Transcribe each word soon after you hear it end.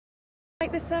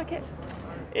Like this circuit?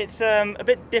 It's a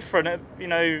bit different, you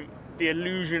know, the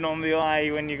illusion on the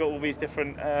eye when you've got all these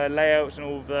different layouts and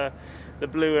all the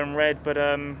blue and red, but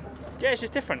yeah, it's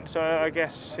just different. So I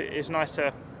guess it's nice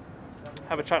to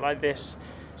have a track like this.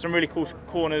 Some really cool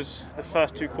corners, the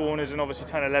first two corners, and obviously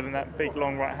turn 11, that big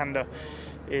long right-hander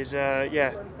is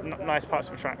yeah, nice parts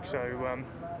of the track. So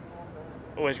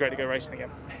always great to go racing again.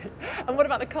 And what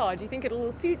about the car? Do you think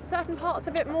it'll suit certain parts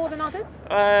of it more than others?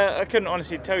 I couldn't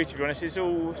honestly tell you, to be honest.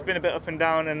 It's been a bit up and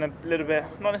down and a little bit,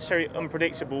 not necessarily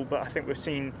unpredictable, but I think we've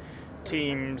seen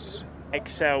teams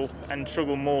excel and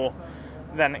struggle more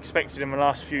than expected in the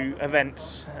last few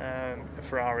events.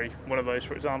 Ferrari, one of those,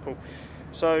 for example.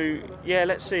 So yeah,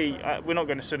 let's see. We're not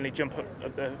going to suddenly jump up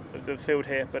at the field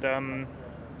here, but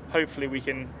hopefully we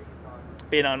can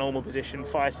be in our normal position,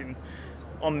 fighting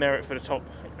on merit for the top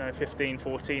 15,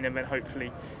 14, and then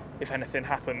hopefully, if anything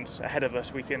happens ahead of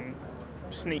us, we can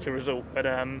sneak a result. But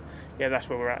yeah, that's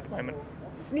where we're at the moment.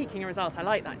 Sneaking a result, I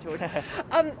like that, George.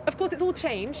 Of course, it's all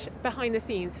changed behind the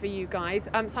scenes for you guys.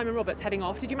 Simon Roberts heading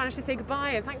off. Did you manage to say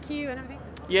goodbye and thank you and everything?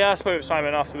 Yeah, I spoke with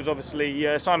Simon afterwards.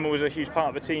 Obviously, Simon was a huge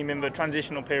part of the team in the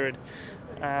transitional period.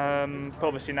 But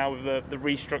obviously now with the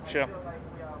restructure,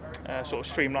 sort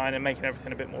of streamlining and making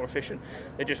everything a bit more efficient,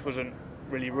 there just wasn't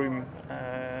really room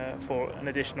for an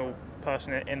additional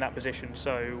person in that position.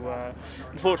 So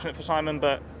unfortunate for Simon,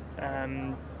 but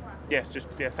yeah,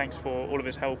 thanks for all of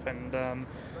his help, and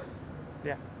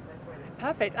yeah.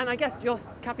 Perfect. And I guess Jos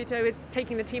Capito is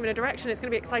taking the team in a direction. It's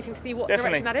going to be exciting to see what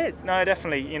direction that is. No,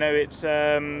 definitely. You know, it's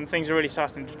things are really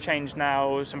starting to change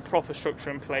now. Some proper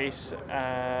structure in place.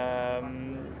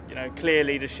 You know, clear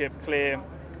leadership, clear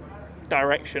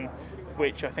direction,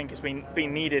 which I think has been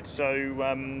needed.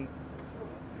 So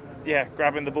yeah,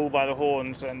 grabbing the bull by the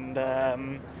horns, and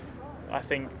I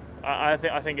think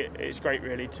it's great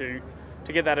really to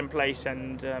get that in place,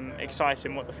 and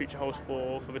exciting what the future holds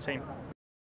for the team.